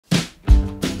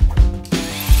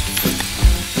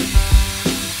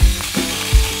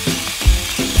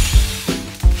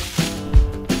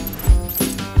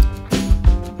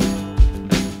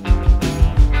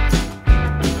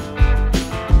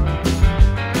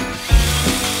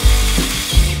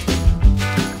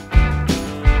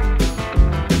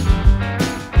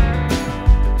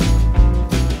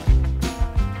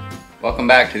Welcome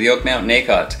back to the Oak Mountain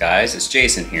Acots, guys. It's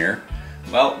Jason here.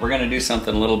 Well, we're going to do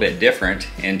something a little bit different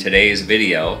in today's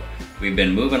video. We've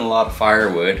been moving a lot of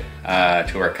firewood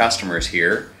to our customers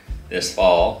here this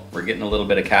fall. We're getting a little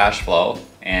bit of cash flow,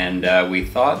 and we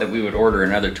thought that we would order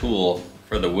another tool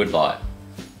for the woodlot.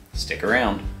 Stick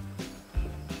around.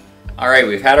 Alright,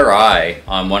 we've had our eye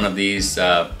on one of these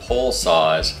pole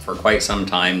saws for quite some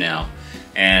time now.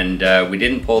 And we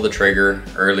didn't pull the trigger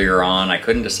earlier on. I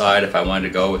couldn't decide if I wanted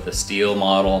to go with a steel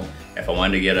model, if I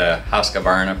wanted to get a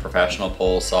Husqvarna professional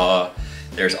pole saw.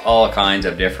 There's all kinds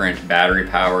of different battery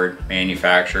powered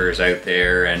manufacturers out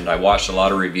there, and I watched a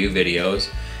lot of review videos,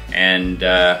 and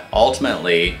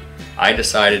ultimately I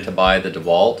decided to buy the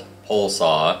Dewalt pole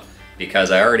saw because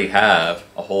I already have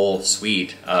a whole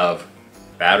suite of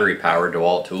battery powered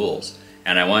Dewalt tools.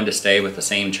 And I wanted to stay with the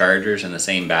same chargers and the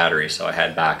same batteries, so I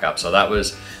had backup. So that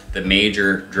was the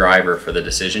major driver for the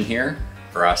decision here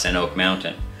for us in Oak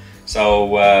Mountain.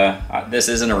 So this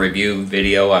isn't a review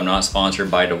video. I'm not sponsored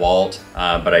by Dewalt,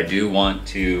 but I do want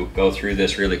to go through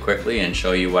this really quickly and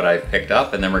show you what I've picked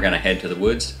up, and then we're going to head to the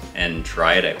woods and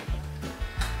try it out.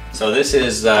 So this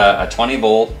is a 20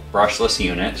 volt brushless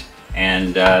unit,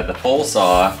 and the pole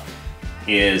saw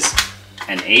is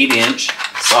an 8-inch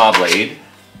saw blade.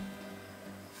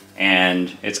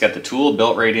 And it's got the tool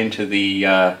built right into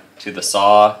the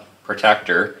saw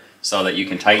protector so that you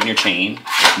can tighten your chain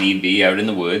if need be out in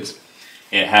the woods.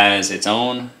 It has its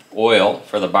own oil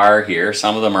for the bar here.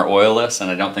 Some of them are oilless, and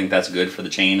I don't think that's good for the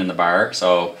chain and the bar.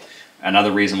 So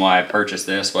another reason why I purchased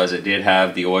this was it did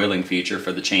have the oiling feature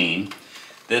for the chain.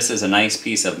 This is a nice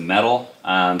piece of metal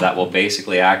that will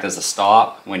basically act as a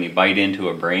stop when you bite into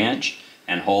a branch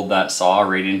and hold that saw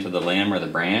right into the limb or the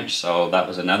branch. So that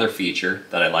was another feature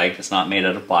that I liked. It's not made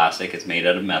out of plastic, it's made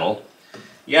out of metal.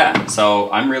 Yeah,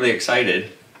 so I'm really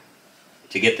excited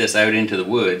to get this out into the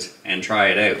woods and try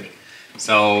it out.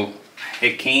 So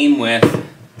it came with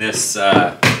this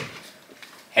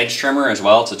hedge trimmer as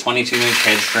well. It's a 22-inch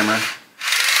hedge trimmer.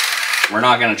 We're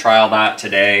not going to trial that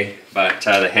today, but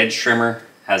the hedge trimmer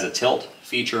has a tilt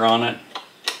feature on it,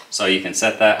 so you can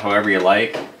set that however you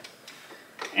like.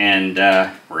 And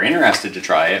we're interested to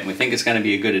try it, and we think it's going to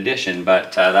be a good addition,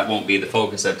 but that won't be the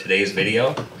focus of today's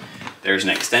video. There's an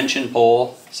extension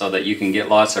pole so that you can get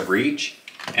lots of reach,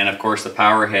 and of course the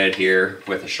power head here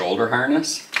with a shoulder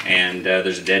harness, and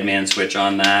there's a dead man switch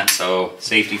on that, so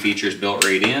safety features built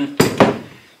right in.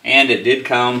 And it did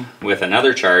come with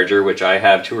another charger, which I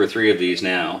have 2 or 3 of these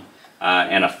now,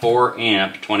 and a 4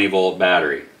 amp 20 volt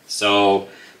battery. So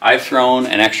I've thrown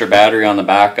an extra battery on the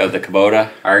back of the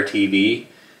Kubota RTB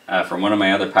from one of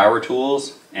my other power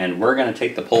tools, and we're going to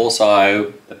take the pole saw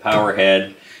out, the power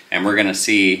head, and we're going to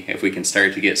see if we can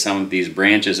start to get some of these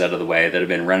branches out of the way that have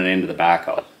been running into the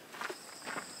backhoe.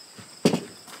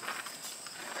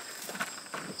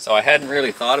 So I hadn't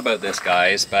really thought about this,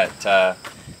 guys, but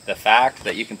the fact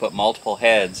that you can put multiple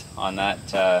heads on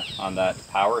that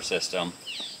power system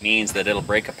means that it'll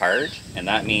break apart, and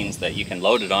that means that you can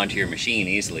load it onto your machine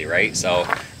easily, right? So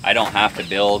I don't have to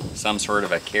build some sort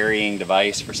of a carrying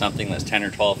device for something that's 10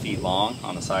 or 12 feet long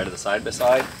on the side of the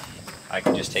side-by-side. I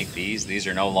can just take these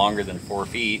are no longer than 4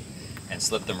 feet, and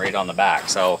slip them right on the back.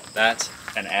 So that's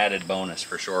an added bonus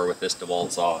for sure with this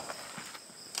Dewalt saw.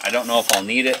 I don't know if I'll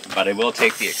need it, but I will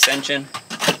take the extension,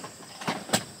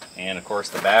 and of course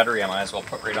the battery I might as well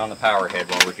put right on the power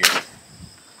head while we're here.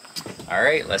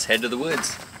 Alright, let's head to the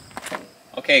woods.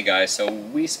 Okay guys, so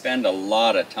we spend a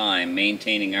lot of time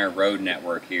maintaining our road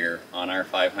network here on our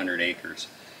 500 acres.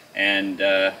 And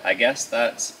I guess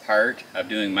that's part of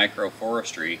doing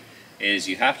microforestry, is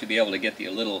you have to be able to get the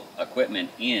little equipment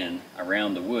in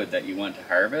around the wood that you want to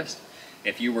harvest.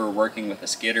 If you were working with a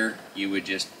skidder, you would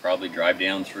just probably drive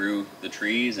down through the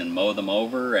trees and mow them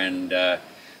over and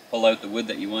pull out the wood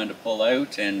that you wanted to pull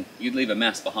out, and you'd leave a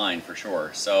mess behind for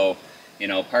sure. So you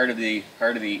know, part of the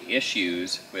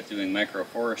issues with doing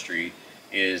microforestry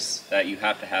is that you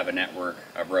have to have a network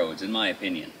of roads, in my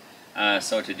opinion.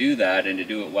 So to do that and to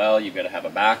do it well, you've got to have a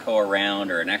backhoe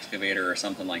around or an excavator or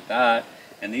something like that.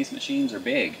 And these machines are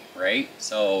big, right?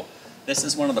 So this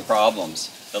is one of the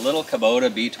problems. The little Kubota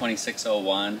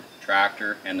B2601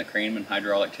 tractor and the Craneman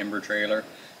hydraulic timber trailer,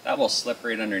 that will slip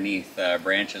right underneath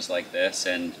branches like this,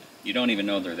 and you don't even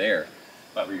know they're there.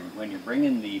 But when you're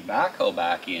bringing the backhoe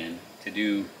back in to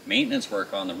do maintenance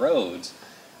work on the roads,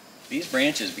 these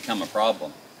branches become a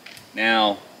problem.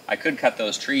 Now, I could cut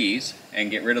those trees and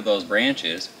get rid of those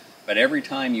branches, but every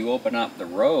time you open up the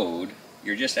road,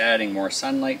 you're just adding more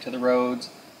sunlight to the roads,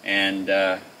 and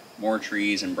more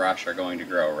trees and brush are going to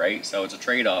grow, right? So it's a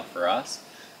trade-off for us.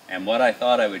 And what I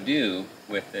thought I would do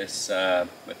with this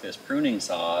pruning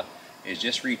saw is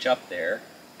just reach up there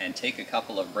and take a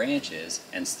couple of branches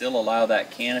and still allow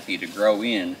that canopy to grow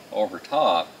in over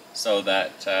top so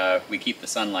that we keep the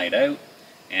sunlight out,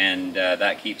 and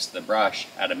that keeps the brush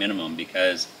at a minimum,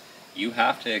 because you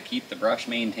have to keep the brush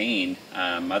maintained.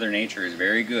 Mother Nature is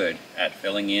very good at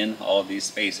filling in all of these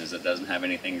spaces that doesn't have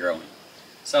anything growing.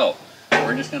 So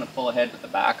we're just going to pull ahead with the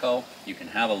backhoe. You can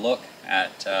have a look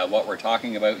at what we're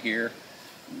talking about here.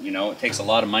 You know, it takes a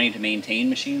lot of money to maintain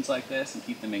machines like this and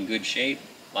keep them in good shape.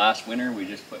 Last winter we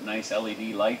just put nice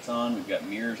LED lights on. We've got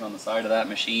mirrors on the side of that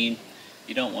machine.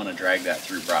 You don't want to drag that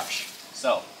through brush.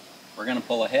 So we're going to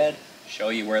pull ahead, show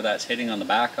you where that's hitting on the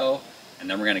backhoe, and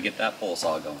then we're going to get that pole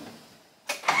saw going.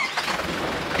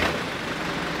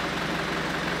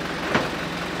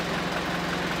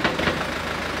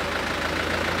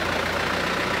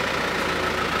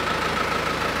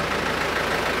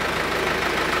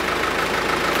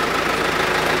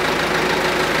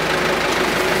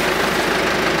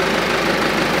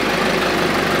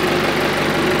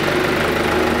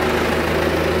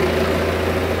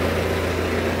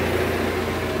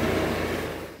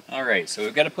 Alright, so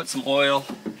we've got to put some oil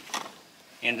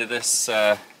into this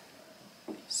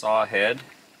saw head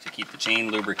to keep the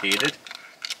chain lubricated.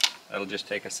 That'll just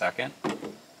take a second.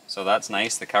 So that's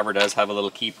nice. The cover does have a little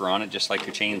keeper on it, just like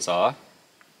your chainsaw.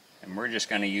 And we're just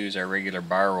going to use our regular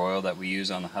bar oil that we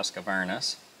use on the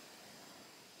Husqvarna.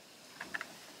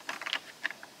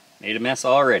 Made a mess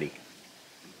already.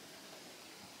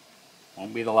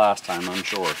 Won't be the last time, I'm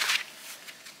sure.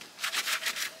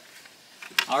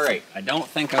 Alright, I don't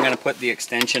think I'm going to put the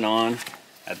extension on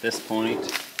at this point.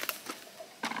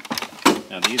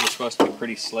 Now these are supposed to be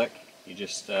pretty slick. You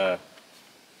just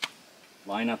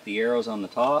line up the arrows on the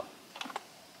top.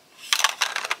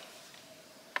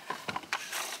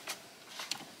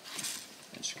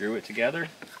 And screw it together.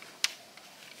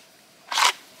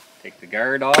 Take the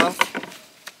guard off.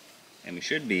 And we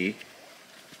should be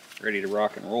ready to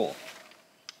rock and roll.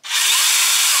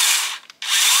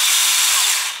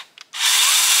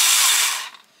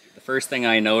 The first thing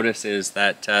I notice is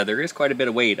that there is quite a bit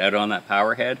of weight out on that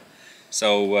power head,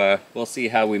 so we'll see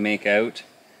how we make out.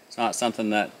 It's not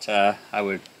something that I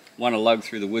would want to lug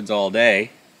through the woods all day,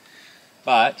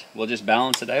 but we'll just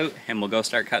balance it out and we'll go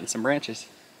start cutting some branches.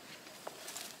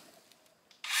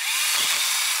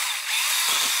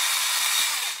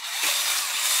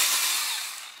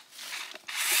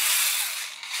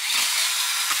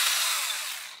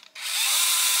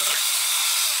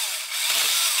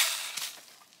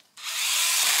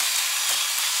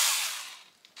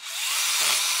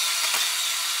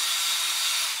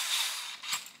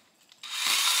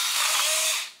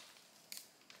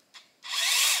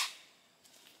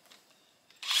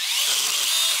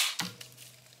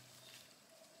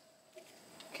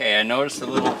 Okay, I noticed a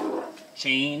little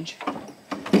change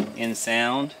in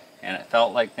sound, and it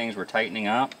felt like things were tightening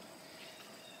up.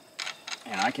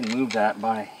 And I can move that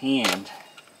by hand,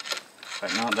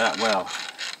 but not that well.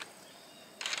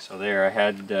 So there, I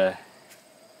had a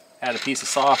piece of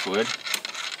softwood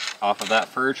off of that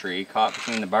fir tree caught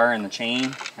between the bar and the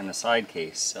chain and the side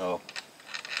case. So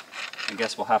I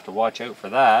guess we'll have to watch out for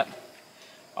that.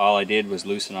 All I did was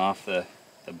loosen off the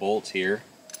bolts here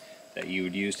that you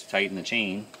would use to tighten the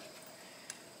chain.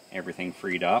 Everything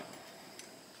freed up.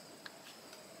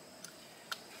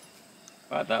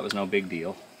 But that was no big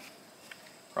deal.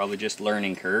 Probably just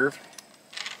learning curve.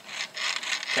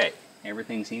 Okay,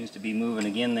 everything seems to be moving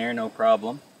again there, no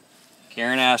problem.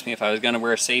 Karen asked me if I was going to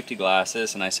wear safety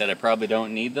glasses, and I said I probably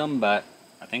don't need them, but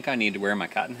I think I need to wear my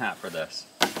cutting hat for this.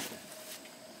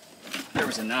 There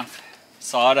was enough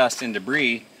sawdust and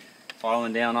debris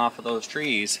falling down off of those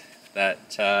trees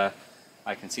that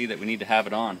I can see that we need to have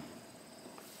it on.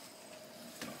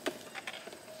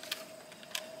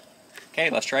 Okay,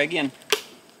 let's try again.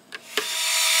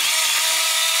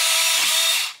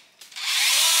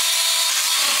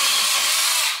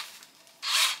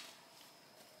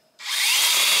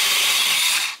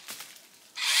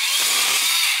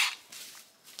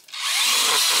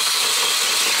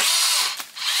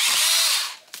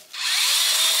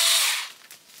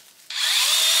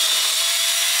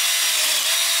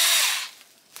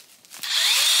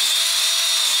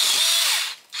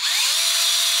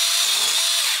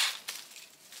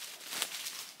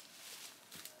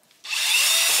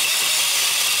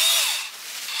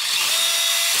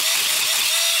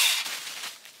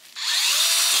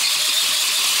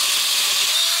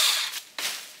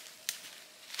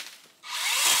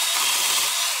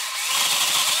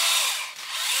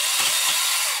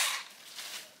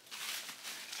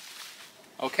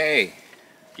 Okay,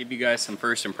 give you guys some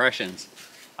first impressions.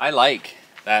 I like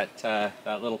that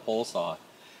little pole saw.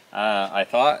 I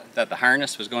thought that the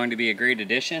harness was going to be a great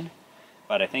addition,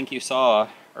 but I think you saw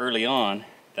early on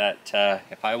that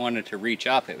if I wanted to reach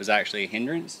up, it was actually a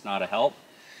hindrance, not a help.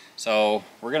 So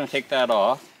we're going to take that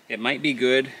off. It might be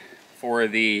good for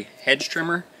the hedge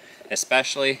trimmer,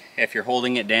 especially if you're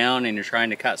holding it down and you're trying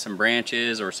to cut some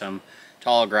branches or some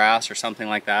tall grass or something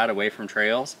like that away from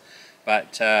trails.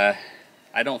 But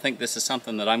I don't think this is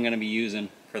something that I'm going to be using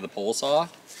for the pole saw.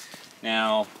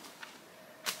 Now,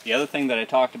 the other thing that I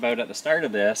talked about at the start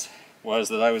of this was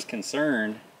that I was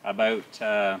concerned about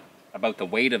the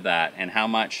weight of that and how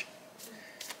much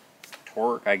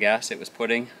torque, I guess, it was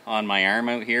putting on my arm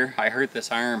out here. I hurt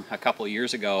this arm a couple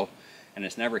years ago and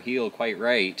it's never healed quite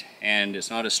right, and it's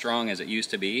not as strong as it used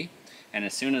to be. And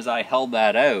as soon as I held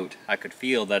that out, I could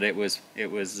feel that it was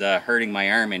hurting my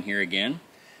arm in here again.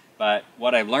 But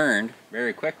what I've learned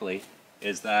very quickly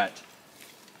is that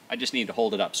I just need to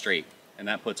hold it up straight, and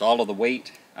that puts all of the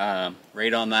weight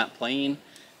right on that plane,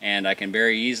 and I can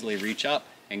very easily reach up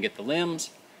and get the limbs.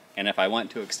 And if I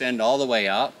want to extend all the way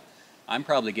up, I'm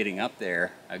probably getting up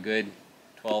there a good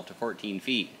 12 to 14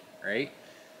 feet, right?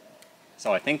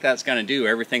 So I think that's going to do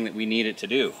everything that we need it to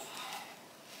do.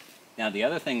 Now, the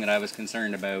other thing that I was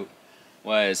concerned about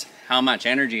was how much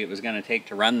energy it was going to take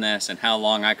to run this and how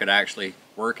long I could actually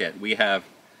work it. We have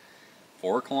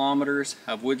 4 kilometers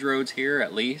of woods roads here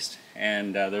at least,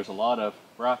 and there's a lot of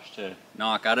brush to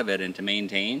knock out of it and to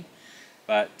maintain.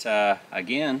 But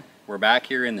again, we're back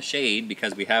here in the shade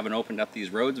because we haven't opened up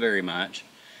these roads very much,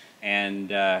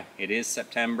 and it is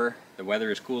September, the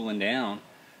weather is cooling down,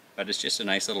 but it's just a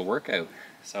nice little workout.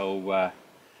 So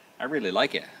I really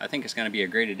like it. I think it's going to be a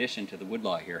great addition to the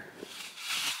woodlot here.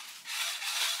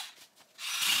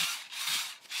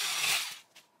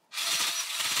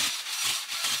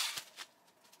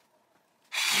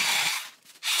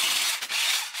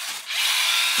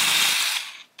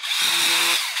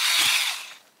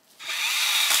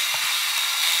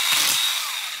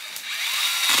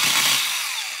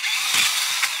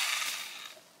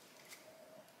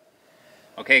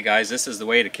 Okay guys, this is the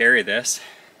way to carry this.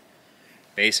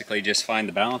 Basically just find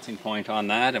the balancing point on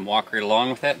that and walk right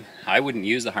along with it. I wouldn't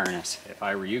use the harness if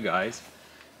I were you guys.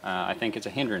 I think it's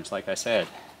a hindrance, like I said.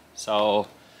 So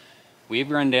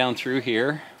we've run down through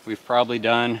here. We've probably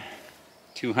done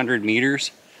 200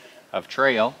 meters of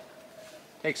trail.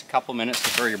 Takes a couple minutes to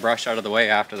throw your brush out of the way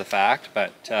after the fact,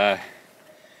 but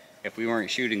if we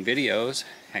weren't shooting videos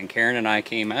and Karen and I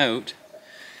came out,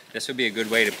 this would be a good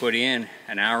way to put in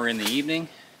an hour in the evening,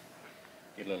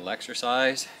 get a little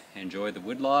exercise, enjoy the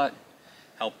woodlot,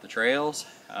 help the trails.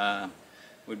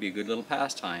 Would be a good little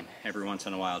pastime every once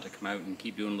in a while to come out and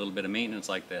keep doing a little bit of maintenance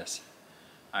like this.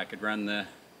 I could run the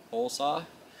pole saw,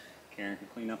 Karen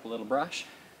could clean up a little brush,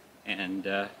 and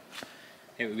it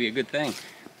would be a good thing.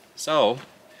 So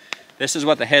this is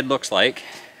what the head looks like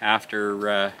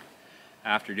after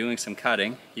doing some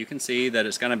cutting. You can see that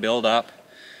it's going to build up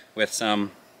with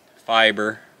some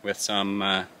fiber, with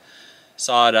some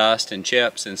sawdust and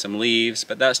chips and some leaves,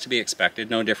 but that's to be expected,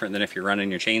 no different than if you're running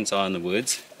your chainsaw in the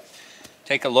woods.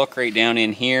 Take a look right down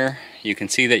in here. You can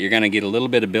see that you're going to get a little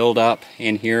bit of buildup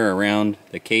in here around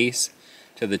the case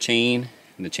to the chain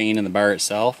and the bar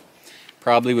itself.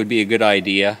 Probably would be a good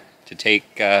idea to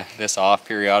take this off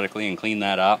periodically and clean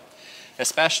that up.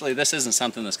 Especially, this isn't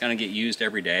something that's going to get used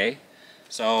every day,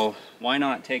 so why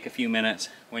not take a few minutes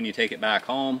when you take it back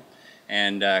home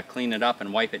and clean it up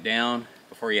and wipe it down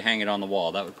before you hang it on the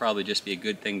wall. That would probably just be a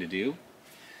good thing to do.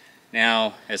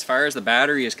 Now, as far as the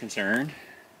battery is concerned,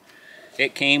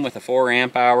 it came with a 4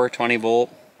 amp hour 20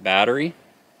 volt battery,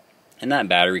 and that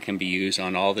battery can be used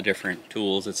on all the different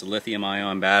tools. It's a lithium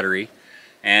ion battery,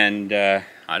 and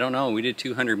I don't know, we did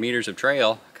 200 meters of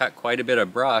trail, cut quite a bit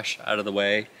of brush out of the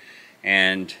way,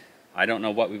 and I don't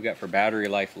know what we've got for battery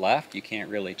life left. You can't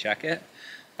really check it,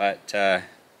 but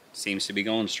seems to be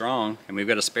going strong, and we've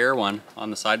got a spare one on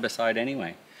the side-by-side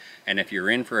anyway. And if you're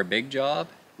in for a big job,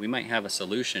 we might have a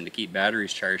solution to keep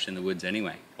batteries charged in the woods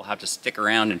anyway. We'll have to stick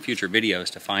around in future videos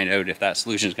to find out if that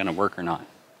solution is going to work or not.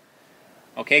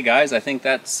 Okay guys, I think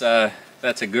that's a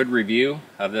good review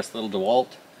of this little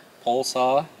Dewalt pole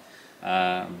saw.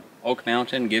 Oak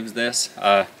Mountain gives this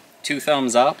 2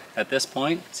 thumbs up at this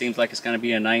point. Seems like it's going to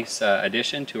be a nice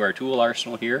addition to our tool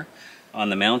arsenal here on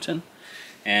the mountain.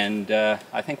 And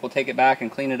I think we'll take it back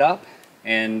and clean it up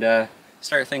and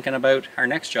start thinking about our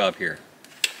next job here.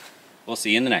 We'll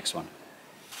see you in the next one.